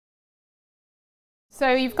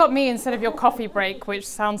So you've got me instead of your coffee break, which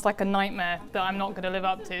sounds like a nightmare that I'm not going to live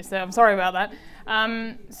up to, so I'm sorry about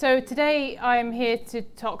that. So today I'm here to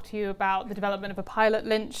talk to you about the development of a pilot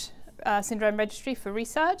Lynch syndrome registry for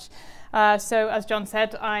research. So as John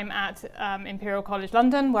said, I'm at Imperial College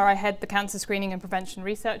London, where I head the Cancer Screening and Prevention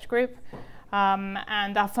Research Group.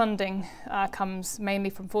 And our funding comes mainly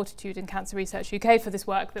from Fortitude and Cancer Research UK for this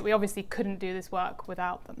work, that we obviously couldn't do this work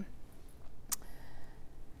without them.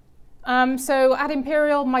 So at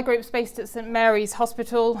Imperial, my group's based at St Mary's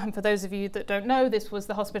Hospital, and for those of you that don't know, this was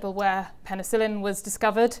the hospital where penicillin was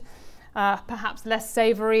discovered. Perhaps less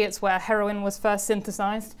savoury, it's where heroin was first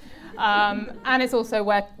synthesised, and it's also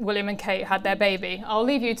where William and Kate had their baby. I'll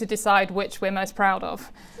leave you to decide which we're most proud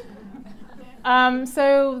of.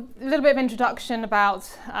 So a little bit of introduction about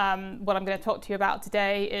what I'm going to talk to you about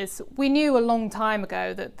today is we knew a long time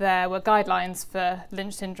ago that there were guidelines for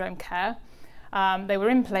Lynch syndrome care. They were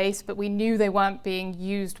in place, but we knew they weren't being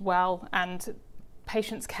used well, and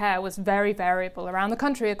patients' care was very variable around the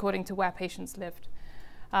country according to where patients lived.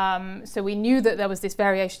 So we knew that there was this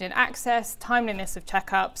variation in access, timeliness of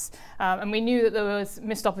checkups, and we knew that there was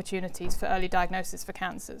missed opportunities for early diagnosis for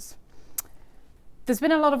cancers. There's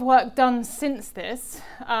been a lot of work done since this,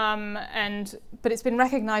 but it's been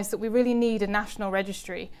recognised that we really need a national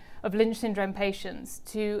registry of Lynch syndrome patients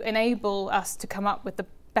to enable us to come up with the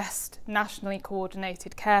best nationally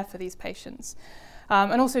coordinated care for these patients,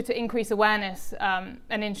 and also to increase awareness and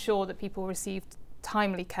ensure that people received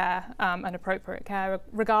timely care and appropriate care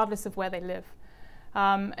regardless of where they live.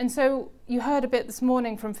 And so you heard a bit this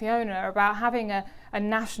morning from Fiona about having a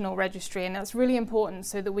national registry, and that's really important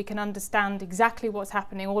so that we can understand exactly what's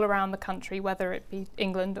happening all around the country, whether it be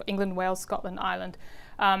England, Wales, Scotland, Ireland.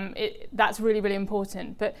 That's really, really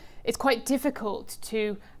important. But it's quite difficult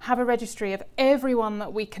to have a registry of everyone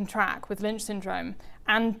that we can track with Lynch syndrome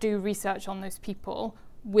and do research on those people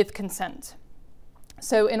with consent.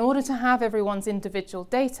 So in order to have everyone's individual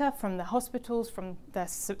data from the hospitals, from their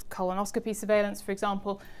colonoscopy surveillance, for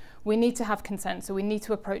example, we need to have consent. So we need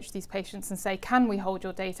to approach these patients and say, can we hold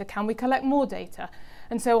your data? Can we collect more data?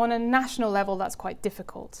 And so on a national level, that's quite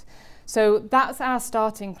difficult. So that's our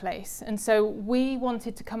starting place. And so we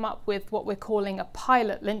wanted to come up with what we're calling a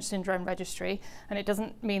pilot Lynch syndrome registry. And it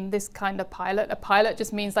doesn't mean this kind of pilot. A pilot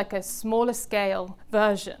just means like a smaller scale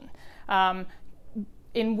version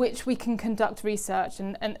in which we can conduct research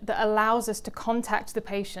and that allows us to contact the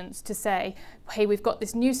patients to say, hey, we've got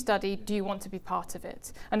this new study, do you want to be part of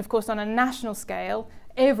it? And of course, on a national scale,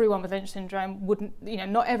 everyone with Lynch syndrome wouldn't,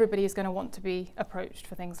 not everybody is going to want to be approached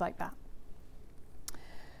for things like that.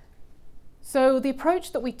 So the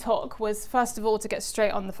approach that we took was, first of all, to get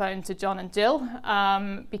straight on the phone to John and Jill,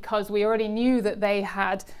 because we already knew that they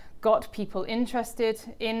had got people interested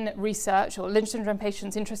in research, or Lynch syndrome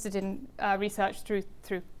patients interested in research through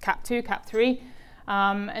CAP2, CAP3.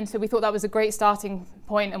 And so we thought that was a great starting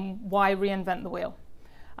point, and why reinvent the wheel?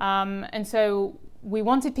 And so we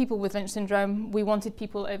wanted people with Lynch syndrome, we wanted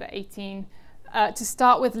people over 18, to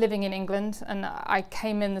start with living in England. And I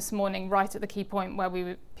came in this morning right at the key point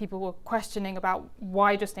where people were questioning about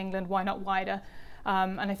why just England, why not wider?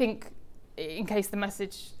 And I think, in case the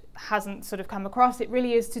message hasn't sort of come across, it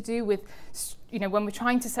really is to do with, when we're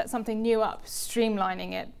trying to set something new up,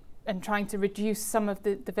 streamlining it and trying to reduce some of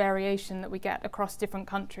the variation that we get across different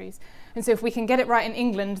countries. And so if we can get it right in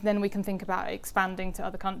England, then we can think about expanding to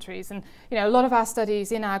other countries. And a lot of our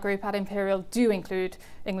studies in our group at Imperial do include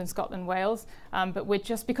England, Scotland, Wales, but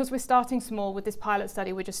because we're starting small with this pilot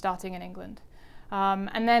study, we're just starting in England.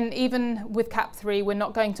 And then even with CAP3, we're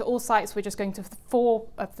not going to all sites, we're just going to 4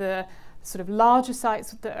 of the sort of larger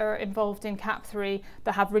sites that are involved in CAP3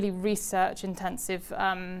 that have really research intensive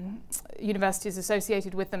universities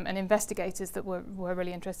associated with them and investigators that were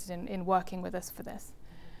really interested in working with us for this.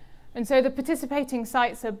 And so the participating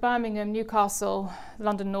sites are Birmingham, Newcastle,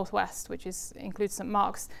 London North West, which includes St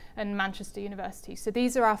Mark's, and Manchester University. So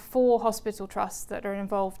these are our 4 hospital trusts that are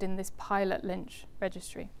involved in this pilot Lynch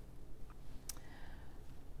registry.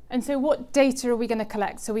 And so what data are we going to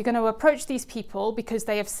collect? So we're going to approach these people because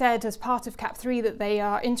they have said as part of CAP3 that they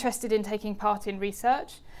are interested in taking part in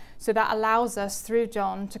research. So that allows us, through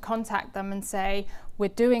John, to contact them and say, we're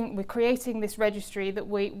creating this registry that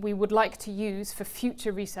we would like to use for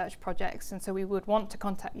future research projects. And so we would want to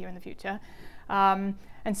contact you in the future. And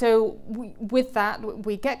so with that,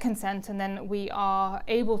 we get consent, and then we are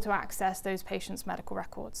able to access those patients' medical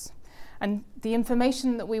records. And the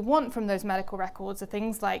information that we want from those medical records are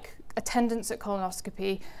things like attendance at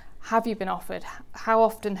colonoscopy, have you been offered, how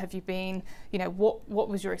often have you been, what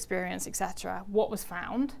was your experience, etc., what was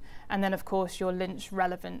found, and then of course your Lynch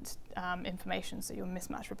relevant information, so your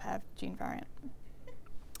mismatch repair gene variant.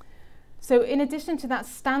 So in addition to that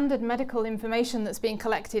standard medical information that's being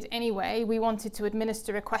collected anyway, we wanted to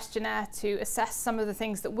administer a questionnaire to assess some of the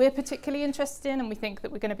things that we're particularly interested in and we think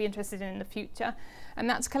that we're going to be interested in the future. And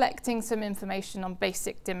that's collecting some information on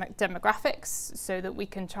basic demographics so that we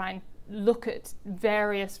can try and look at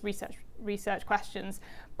various research questions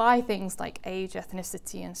by things like age,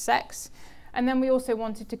 ethnicity and sex. And then we also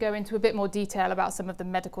wanted to go into a bit more detail about some of the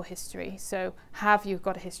medical history. So have you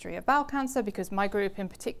got a history of bowel cancer? Because my group in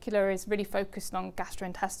particular is really focused on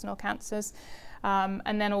gastrointestinal cancers.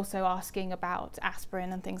 And then also asking about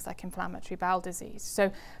aspirin and things like inflammatory bowel disease.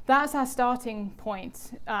 So that's our starting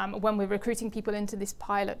point when we're recruiting people into this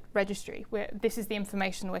pilot registry. This is the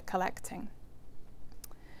information we're collecting.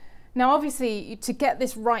 Now, obviously, to get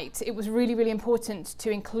this right, it was really, really important to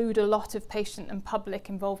include a lot of patient and public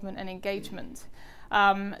involvement and engagement.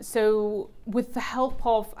 So with the help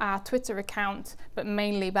of our Twitter account, but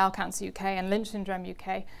mainly Bowel Cancer UK and Lynch Syndrome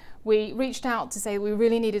UK, we reached out to say we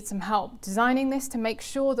really needed some help designing this to make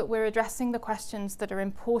sure that we're addressing the questions that are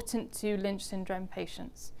important to Lynch syndrome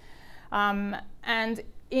patients. And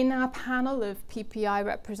in our panel of PPI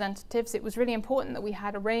representatives, it was really important that we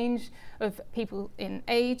had a range of people in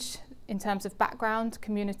age, in terms of background,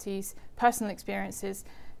 communities, personal experiences,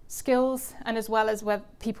 skills, and as well as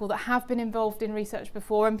people that have been involved in research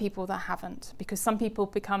before and people that haven't, because some people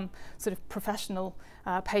become sort of professional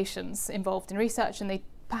patients involved in research and they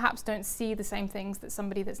perhaps don't see the same things that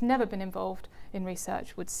somebody that's never been involved in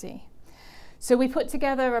research would see. So we put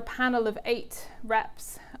together a panel of 8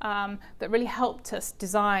 reps that really helped us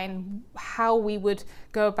design how we would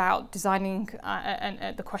go about designing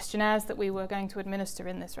the questionnaires that we were going to administer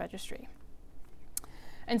in this registry.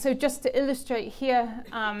 And so just to illustrate here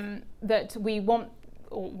that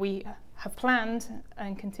we have planned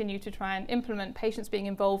and continue to try and implement patients being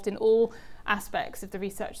involved in all aspects of the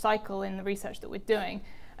research cycle in the research that we're doing.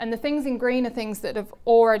 And the things in green are things that have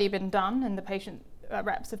already been done and the patient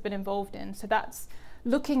reps have been involved in. So that's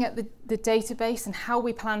looking at the database and how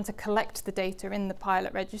we plan to collect the data in the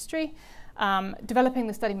pilot registry, developing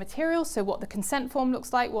the study materials, so what the consent form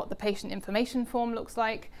looks like, what the patient information form looks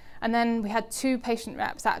like, and then we had 2 patient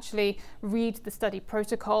reps actually read the study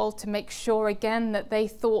protocol to make sure again that they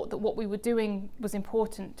thought that what we were doing was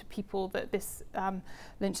important to people that this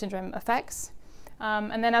Lynch syndrome affects.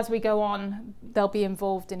 And then as we go on, they'll be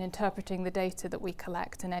involved in interpreting the data that we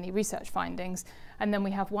collect and any research findings. And then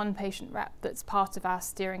we have 1 patient rep that's part of our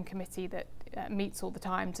steering committee that meets all the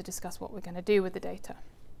time to discuss what we're going to do with the data.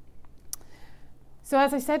 So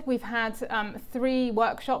as I said, we've had 3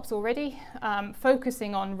 workshops already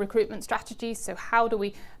focusing on recruitment strategies. So how do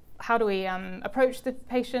we approach the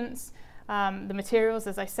patients? The materials,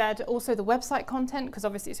 as I said, also the website content, because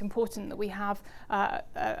obviously it's important that we have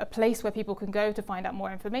a place where people can go to find out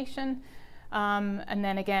more information. And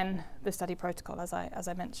then again, the study protocol, as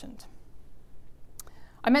I mentioned.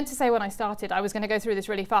 I meant to say when I started, I was going to go through this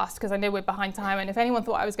really fast because I know we're behind time, and if anyone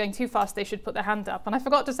thought I was going too fast, they should put their hand up. And I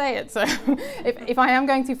forgot to say it, so if I am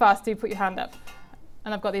going too fast, do put your hand up.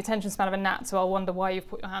 And I've got the attention span of a gnat, so I'll wonder why you've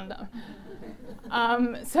put your hand up.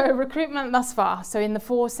 So recruitment thus far, so in the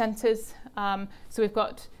 4 centres, so we've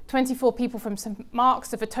got 24 people from St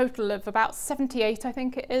Mark's of a total of about 78, I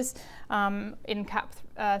think it is, in CAP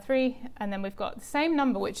 3, and then we've got the same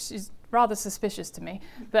number, which is rather suspicious to me,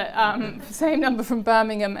 but same number from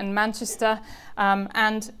Birmingham and Manchester,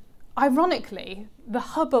 and ironically, the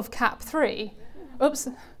hub of CAP 3, oops,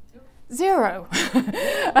 0.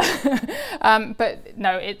 But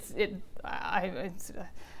no, I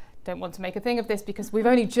don't want to make a thing of this because we've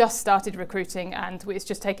only just started recruiting and it's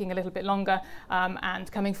just taking a little bit longer.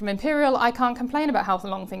 And coming from Imperial, I can't complain about how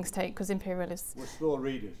long things take because Imperial is... We're slow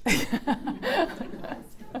readers.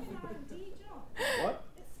 What?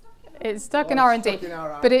 It's stuck in R&D,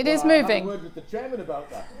 but it is moving. I had a word with the chairman about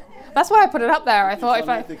that. That's why I put it up there. I thought if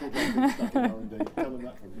I...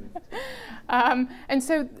 And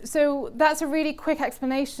so that's a really quick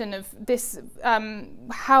explanation of this,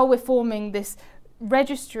 how we're forming this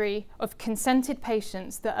registry of consented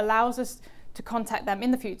patients that allows us to contact them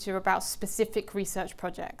in the future about specific research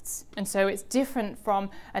projects. And so it's different from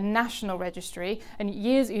a national registry. And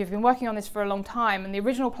you've been working on this for a long time, and the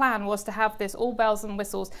original plan was to have this all bells and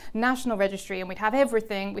whistles national registry, and we'd have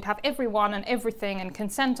everything, we'd have everyone and everything and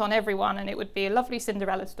consent on everyone, and it would be a lovely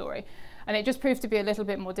Cinderella story. And it just proved to be a little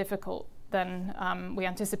bit more difficult than we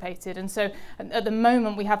anticipated. And so at the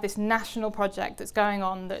moment we have this national project that's going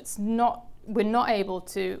on that's we're not able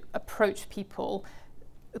to approach people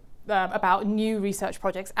about new research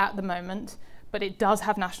projects at the moment, but it does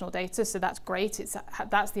have national data, so that's great.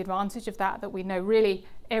 That's the advantage of that we know really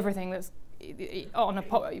everything that's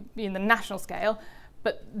in the national scale.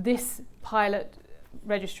 But this pilot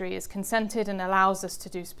registry is consented and allows us to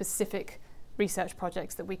do specific research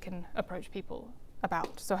projects that we can approach people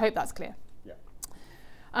about. So I hope that's clear.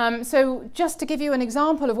 Yeah. So just to give you an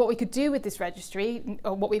example of what we could do with this registry,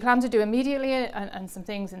 or what we plan to do immediately and some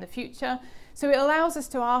things in the future. So it allows us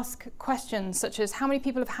to ask questions such as how many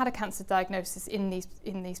people have had a cancer diagnosis in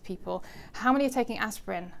these people, how many are taking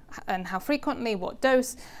aspirin and how frequently, what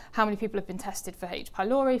dose, how many people have been tested for H.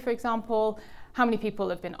 pylori, for example, how many people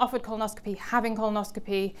have been offered colonoscopy, having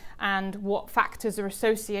colonoscopy, and what factors are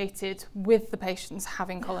associated with the patients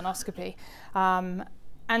having colonoscopy. And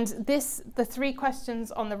the three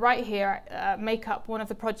questions on the right here make up one of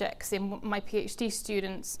the projects in my PhD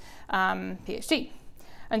students' PhD.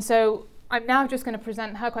 And so I'm now just going to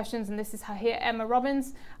present her questions, and this is her here, Emma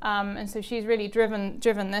Robbins, and so she's really driven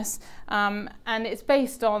this, and it's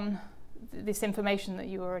based on this information that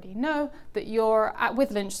you already know, that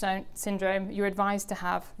with Lynch syndrome, you're advised to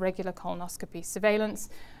have regular colonoscopy surveillance,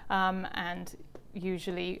 and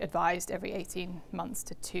usually advised every 18 months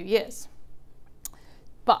to 2 years.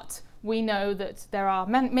 But we know that there are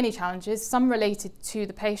many challenges, some related to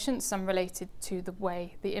the patient, some related to the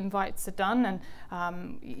way the invites are done,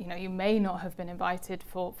 and you may not have been invited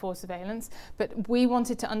for surveillance, but we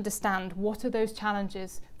wanted to understand what are those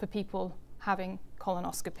challenges for people having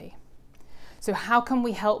colonoscopy. So how can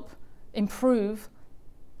we help improve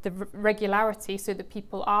the regularity so that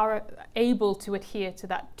people are able to adhere to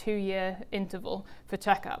that 2-year interval for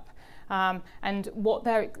checkup? And what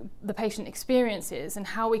the patient experience is, and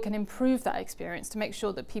how we can improve that experience to make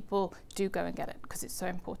sure that people do go and get it, because it's so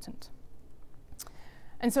important.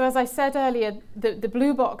 And so, as I said earlier, the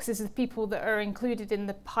blue box is the people that are included in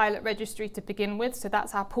the pilot registry to begin with. So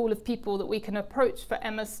that's our pool of people that we can approach for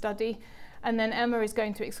Emma's study. And then Emma is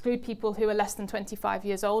going to exclude people who are less than 25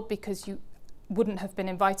 years old, because you wouldn't have been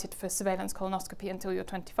invited for surveillance colonoscopy until you're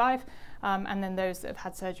 25, and then those that have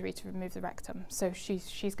had surgery to remove the rectum. So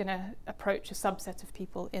she's going to approach a subset of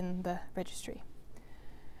people in the registry.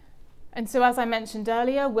 And so, as I mentioned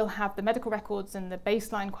earlier, we'll have the medical records and the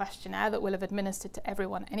baseline questionnaire that we'll have administered to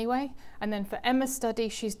everyone anyway. And then for Emma's study,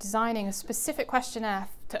 she's designing a specific questionnaire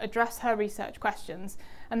to address her research questions,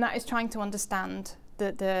 and that is trying to understand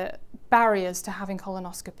the barriers to having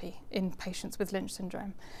colonoscopy in patients with Lynch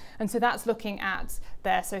syndrome. And so that's looking at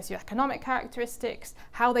their socioeconomic characteristics,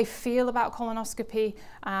 how they feel about colonoscopy,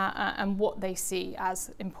 and what they see as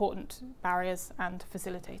important barriers and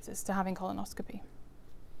facilitators to having colonoscopy.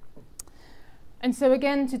 And so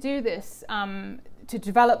again, to do this, to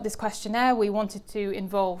develop this questionnaire, we wanted to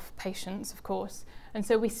involve patients, of course. And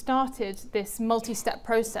so we started this multi-step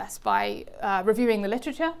process by reviewing the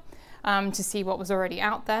literature, to see what was already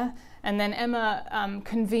out there. And then Emma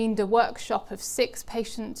convened a workshop of 6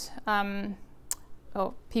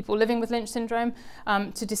 people living with Lynch syndrome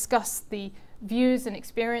to discuss the views and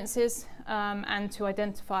experiences and to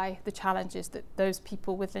identify the challenges that those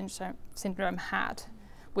people with Lynch syndrome had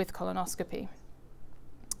with colonoscopy.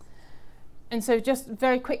 And so just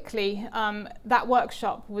very quickly, that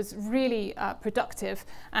workshop was really productive,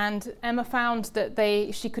 and Emma found that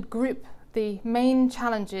she could group the main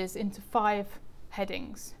challenges into 5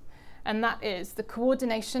 headings, and that is the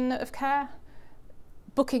coordination of care,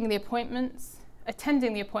 booking the appointments,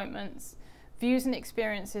 attending the appointments, views and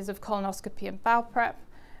experiences of colonoscopy and bowel prep,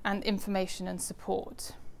 and information and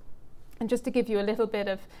support. And just to give you a little bit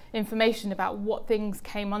of information about what things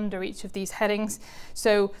came under each of these headings.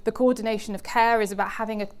 So the coordination of care is about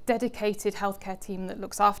having a dedicated healthcare team that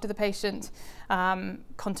looks after the patient,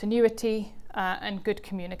 continuity, and good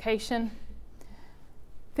communication.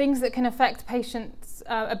 Things that can affect patients'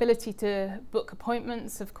 ability to book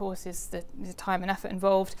appointments, of course, is the time and effort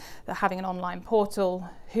involved, having an online portal,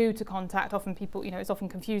 who to contact. Often people, it's often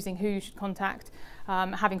confusing who you should contact,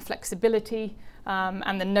 having flexibility,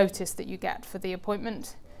 and the notice that you get for the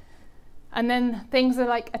appointment. And then things are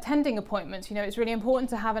like attending appointments. It's really important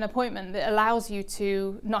to have an appointment that allows you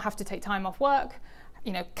to not have to take time off work.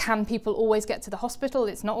 Can people always get to the hospital?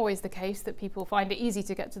 It's not always the case that people find it easy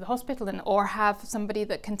to get to the hospital or have somebody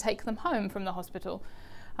that can take them home from the hospital.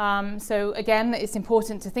 So again, it's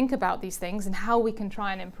important to think about these things and how we can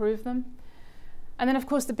try and improve them. And then, of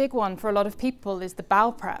course, the big one for a lot of people is the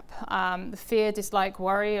bowel prep. The fear, dislike,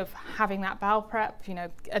 worry of having that bowel prep,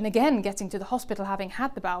 and again, getting to the hospital having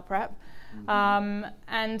had the bowel prep.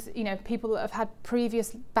 And people that have had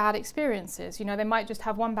previous bad experiences, they might just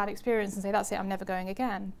have one bad experience and say, that's it, I'm never going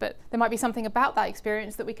again. But there might be something about that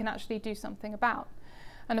experience that we can actually do something about.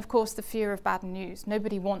 And of course, the fear of bad news.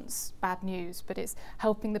 Nobody wants bad news, but it's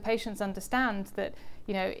helping the patients understand that,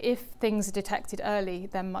 if things are detected early,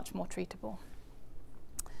 they're much more treatable.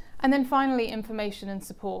 And then finally, information and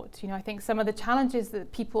support. You know, I think some of the challenges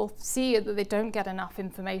that people see are that they don't get enough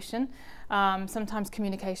information. Sometimes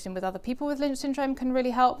communication with other people with Lynch syndrome can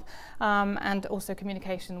really help, and also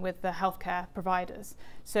communication with the healthcare providers.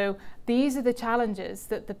 So these are the challenges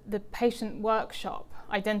that the patient workshop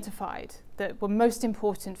identified that were most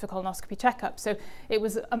important for colonoscopy checkup. So it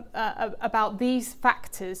was about these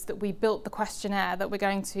factors that we built the questionnaire that we're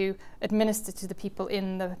going to administer to the people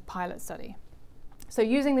in the pilot study. So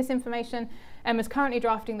using this information, Emma's currently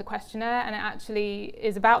drafting the questionnaire, and it actually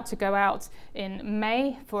is about to go out in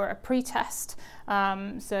May for a pre-test.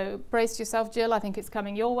 So brace yourself, Jill, I think it's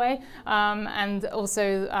coming your way. And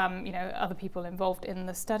also, you know, other people involved in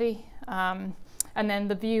the study. And then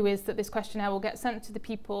the view is that this questionnaire will get sent to the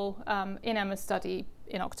people in Emma's study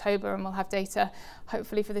in October, and we'll have data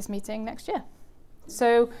hopefully for this meeting next year.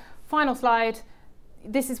 So final slide.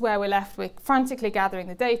 This is where we're left. We're frantically gathering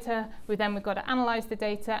the data. We've got to analyse the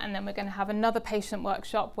data, and then we're going to have another patient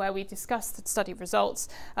workshop where we discuss the study results,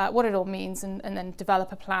 what it all means, and then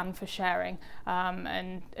develop a plan for sharing,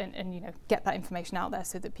 and you know, get that information out there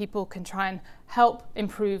so that people can try and help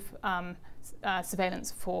improve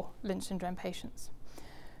surveillance for Lynch syndrome patients.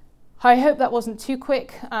 I hope that wasn't too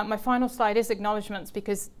quick. My final slide is acknowledgements,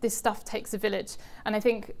 because this stuff takes a village, and I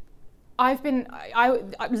think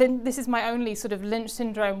this is my only sort of Lynch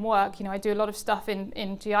syndrome work. You know, I do a lot of stuff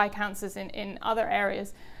in GI cancers in other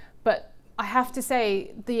areas, but I have to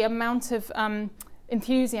say the amount of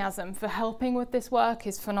enthusiasm for helping with this work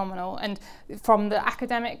is phenomenal, and from the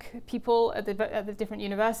academic people at the different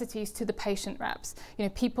universities to the patient reps, you know,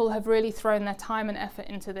 people have really thrown their time and effort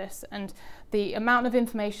into this, and the amount of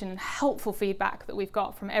information and helpful feedback that we've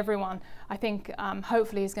got from everyone, I think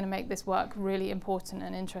hopefully is going to make this work really important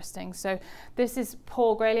and interesting. So this is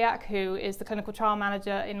Paul Graliak, who is the clinical trial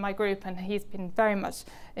manager in my group, and he's been very much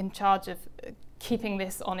in charge of keeping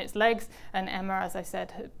this on its legs, and Emma, as I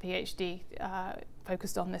said, her PhD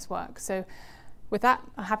focused on this work. So with that,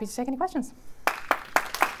 I'm happy to take any questions.